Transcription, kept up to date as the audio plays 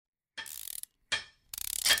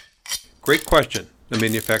Great question. The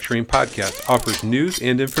Manufacturing Podcast offers news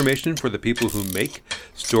and information for the people who make,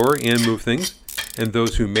 store, and move things, and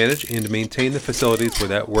those who manage and maintain the facilities where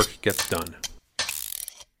that work gets done.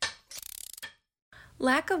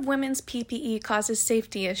 Lack of women's PPE causes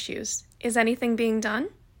safety issues. Is anything being done?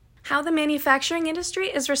 How the manufacturing industry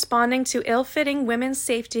is responding to ill-fitting women's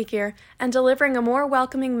safety gear and delivering a more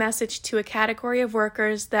welcoming message to a category of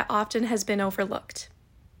workers that often has been overlooked.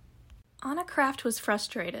 Anna Kraft was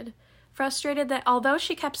frustrated that although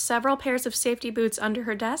she kept several pairs of safety boots under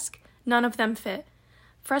her desk, none of them fit.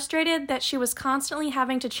 Frustrated that she was constantly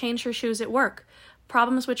having to change her shoes at work,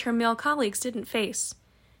 problems which her male colleagues didn't face.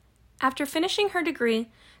 After finishing her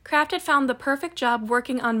degree, Kraft had found the perfect job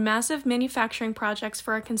working on massive manufacturing projects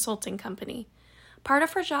for a consulting company. Part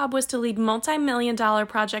of her job was to lead multi-million-dollar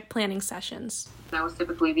project planning sessions. I was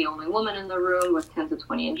typically the only woman in the room with 10 to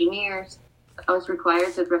 20 engineers. I was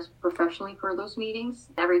required to dress professionally for those meetings.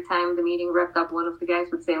 Every time the meeting wrapped up, one of the guys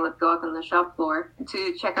would say, "Let's go out on the shop floor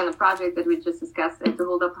to check on the project that we just discussed." I had to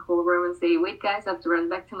hold up the whole room and say, "Wait guys, I have to run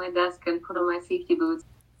back to my desk and put on my safety boots."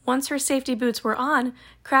 Once her safety boots were on,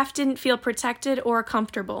 Kraft didn't feel protected or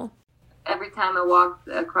comfortable. Every time I walked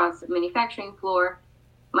across the manufacturing floor,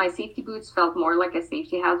 my safety boots felt more like a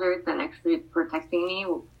safety hazard than actually protecting me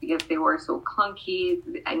because they were so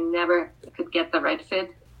clunky. I never could get the right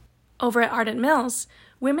fit. Over at Ardent Mills,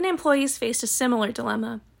 women employees faced a similar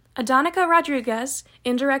dilemma. Adonica Rodriguez,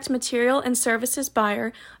 indirect material and services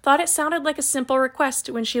buyer, thought it sounded like a simple request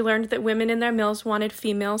when she learned that women in their mills wanted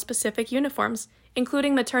female-specific uniforms,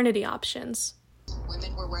 including maternity options.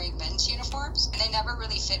 Women were wearing men's uniforms, and they never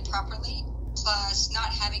really fit properly. Plus, not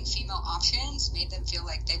having female options made them feel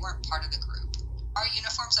like they weren't part of the group. Our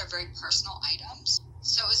uniforms are very personal items,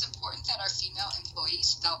 so it was important that our female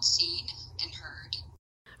employees felt seen and heard.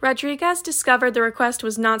 Rodriguez discovered the request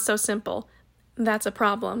was not so simple. That's a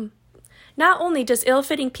problem. Not only does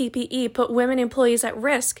ill-fitting PPE put women employees at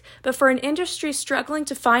risk, but for an industry struggling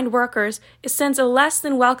to find workers, it sends a less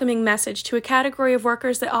than welcoming message to a category of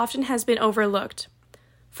workers that often has been overlooked.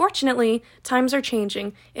 Fortunately, times are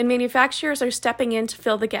changing, and manufacturers are stepping in to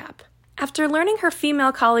fill the gap. After learning her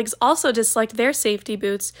female colleagues also disliked their safety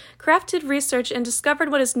boots, Kraft did research and discovered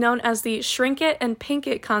what is known as the shrink it and pink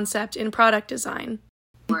it concept in product design.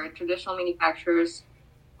 Where traditional manufacturers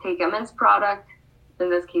take a men's product, in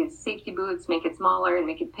this case safety boots, make it smaller and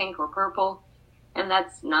make it pink or purple, and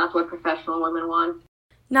that's not what professional women want.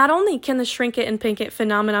 Not only can the shrink it and pink it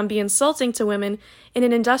phenomenon be insulting to women, in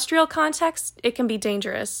an industrial context, it can be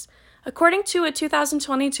dangerous. According to a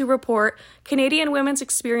 2022 report, Canadian women's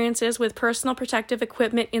experiences with personal protective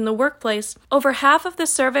equipment in the workplace, over half of the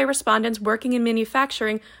survey respondents working in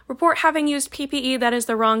manufacturing report having used PPE that is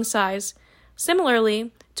the wrong size.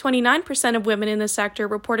 Similarly, 29% of women in the sector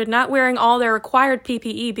reported not wearing all their required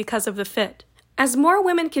PPE because of the fit. As more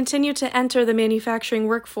women continue to enter the manufacturing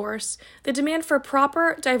workforce, the demand for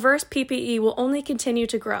proper, diverse PPE will only continue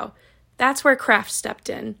to grow. That's where Kraft stepped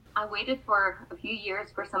in. I waited for a few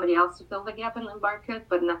years for somebody else to fill the gap in the market,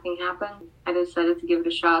 but nothing happened. I decided to give it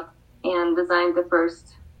a shot and designed the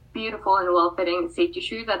first beautiful and well-fitting safety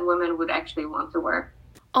shoe that women would actually want to wear.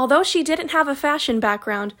 Although she didn't have a fashion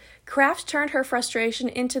background, Kraft turned her frustration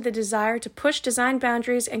into the desire to push design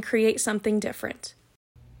boundaries and create something different.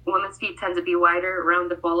 Women's feet tend to be wider around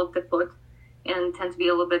the ball of the foot and tend to be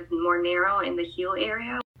a little bit more narrow in the heel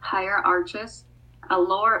area, higher arches, a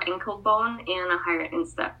lower ankle bone, and a higher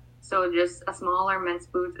instep. So just a smaller men's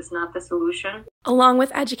boot is not the solution. Along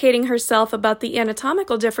with educating herself about the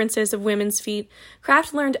anatomical differences of women's feet,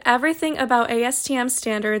 Kraft learned everything about ASTM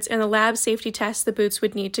standards and the lab safety tests the boots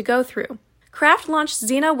would need to go through. Kraft launched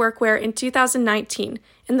Xena Workwear in 2019,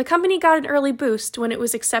 and the company got an early boost when it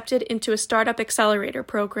was accepted into a startup accelerator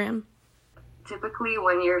program. Typically,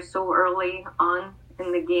 when you're so early on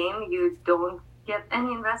in the game, you don't get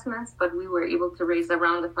any investments, but we were able to raise a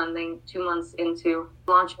round of funding 2 months into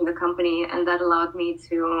launching the company, and that allowed me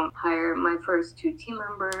to hire my first 2 team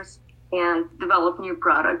members and develop new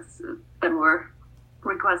products that were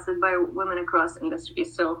requested by women across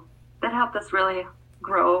industries. So that helped us really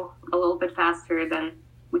grow a little bit faster than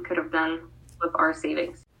we could have done with our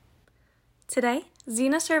savings. Today,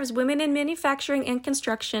 Xena serves women in manufacturing and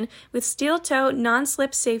construction with steel-toe,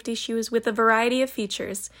 non-slip safety shoes with a variety of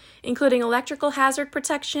features, including electrical hazard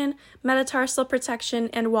protection, metatarsal protection,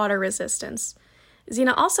 and water resistance.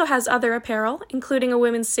 Xena also has other apparel, including a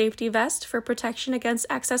women's safety vest for protection against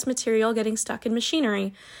excess material getting stuck in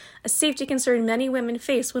machinery, a safety concern many women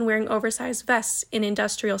face when wearing oversized vests in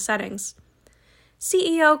industrial settings.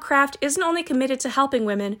 CEO Kraft isn't only committed to helping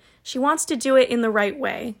women, she wants to do it in the right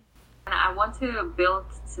way. I want to build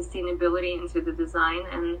sustainability into the design,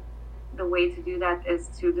 and the way to do that is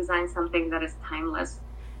to design something that is timeless,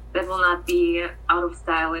 that will not be out of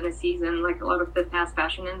style in a season like a lot of the fast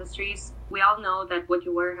fashion industries. We all know that what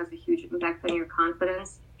you wear has a huge impact on your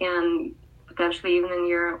confidence and potentially even in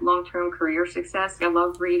your long-term career success. I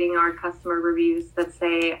love reading our customer reviews that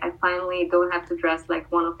say, I finally don't have to dress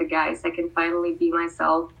like one of the guys. I can finally be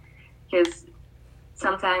myself. Because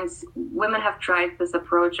sometimes women have tried this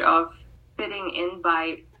approach of fitting in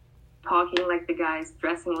by talking like the guys,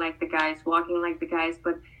 dressing like the guys, walking like the guys,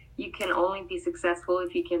 but you can only be successful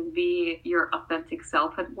if you can be your authentic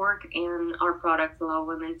self at work, and our products allow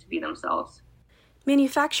women to be themselves.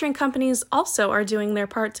 Manufacturing companies also are doing their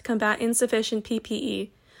part to combat insufficient PPE.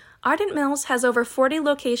 Ardent Mills has over 40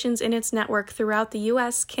 locations in its network throughout the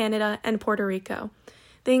U.S., Canada, and Puerto Rico.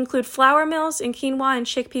 They include flour mills and quinoa and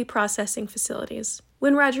chickpea processing facilities.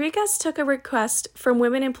 When Rodriguez took a request from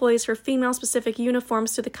women employees for female-specific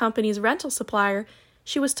uniforms to the company's rental supplier,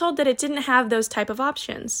 she was told that it didn't have those type of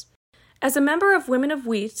options. As a member of Women of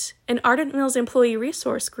Wheat, an Ardent Mills employee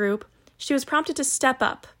resource group, she was prompted to step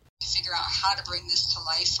up. Figure out how to bring this to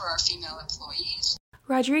life for our female employees.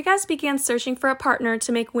 Rodriguez began searching for a partner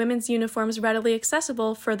to make women's uniforms readily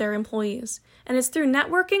accessible for their employees, and it's through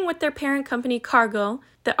networking with their parent company Cargo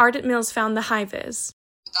that Ardent Mills found the High-Vis.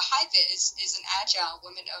 The High-Vis is an agile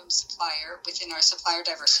women-owned supplier within our supplier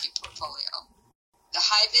diversity portfolio. The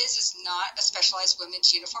High-Vis is not a specialized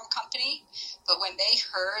women's uniform company, but when they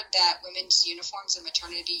heard that women's uniforms and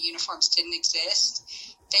maternity uniforms didn't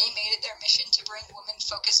exist, they made it their mission to bring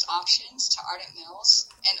women-focused options to Ardent Mills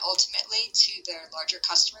and ultimately to their larger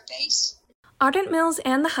customer base. Ardent Mills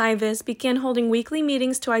and the High-Vis began holding weekly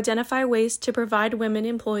meetings to identify ways to provide women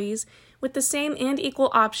employees with the same and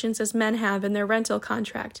equal options as men have in their rental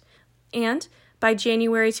contract. And by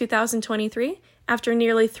January 2023, after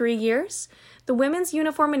nearly 3 years, the Women's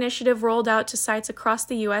Uniform Initiative rolled out to sites across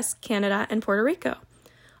the U.S., Canada, and Puerto Rico.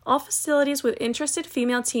 All facilities with interested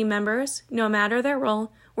female team members, no matter their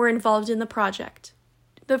role, were involved in the project.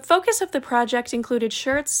 The focus of the project included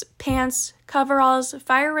shirts, pants, coveralls,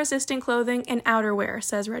 fire-resistant clothing, and outerwear,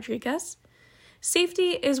 says Rodriguez.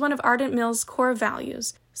 Safety is one of Ardent Mills' core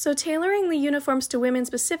values, so tailoring the uniforms to women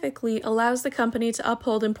specifically allows the company to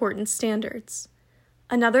uphold important standards.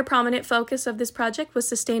 Another prominent focus of this project was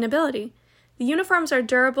sustainability. The uniforms are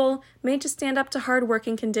durable, made to stand up to hard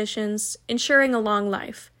working conditions, ensuring a long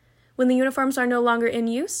life. When the uniforms are no longer in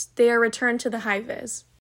use, they are returned to the High-Vis.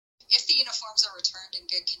 If the uniforms are returned in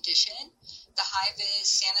good condition, the High-Vis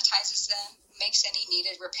sanitizes them, makes any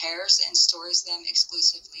needed repairs, and stores them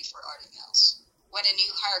exclusively for Ardent Mills. When a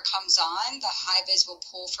new hire comes on, the High-Vis will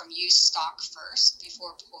pull from used stock first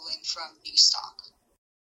before pulling from new stock.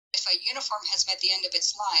 If a uniform has met the end of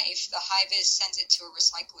its life, the High-Vis sends it to a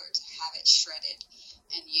recycler to have it shredded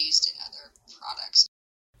and used in other products.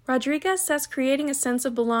 Rodriguez says creating a sense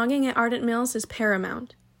of belonging at Ardent Mills is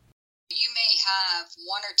paramount. You may have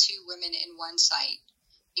 1 or 2 women in one site.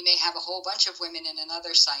 You may have a whole bunch of women in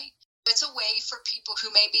another site. It's a way for people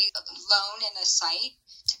who may be alone in a site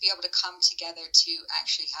to be able to come together to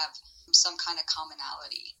actually have some kind of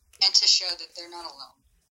commonality and to show that they're not alone.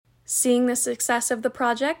 Seeing the success of the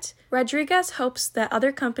project, Rodriguez hopes that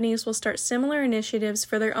other companies will start similar initiatives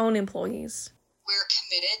for their own employees. We're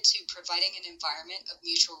committed to providing an environment of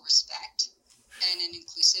mutual respect and an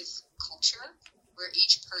inclusive culture where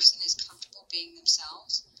each person is comfortable being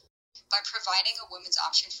themselves. By providing a women's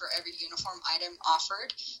option for every uniform item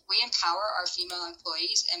offered, we empower our female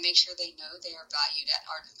employees and make sure they know they are valued at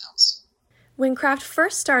Ardent Mills. When Kraft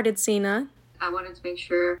first started Zena, I wanted to make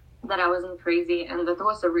sure that I wasn't crazy and that there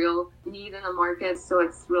was a real need in the market. So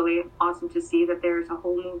it's really awesome to see that there's a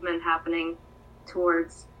whole movement happening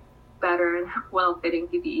towards better and well-fitting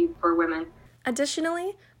PPE for women.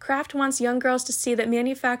 Additionally, Kraft wants young girls to see that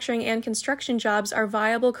manufacturing and construction jobs are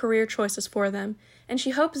viable career choices for them, and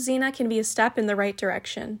she hopes Zena can be a step in the right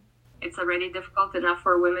direction. It's already difficult enough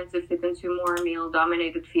for women to fit into more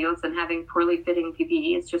male-dominated fields, and having poorly fitting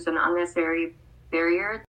PPE is just an unnecessary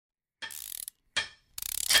barrier.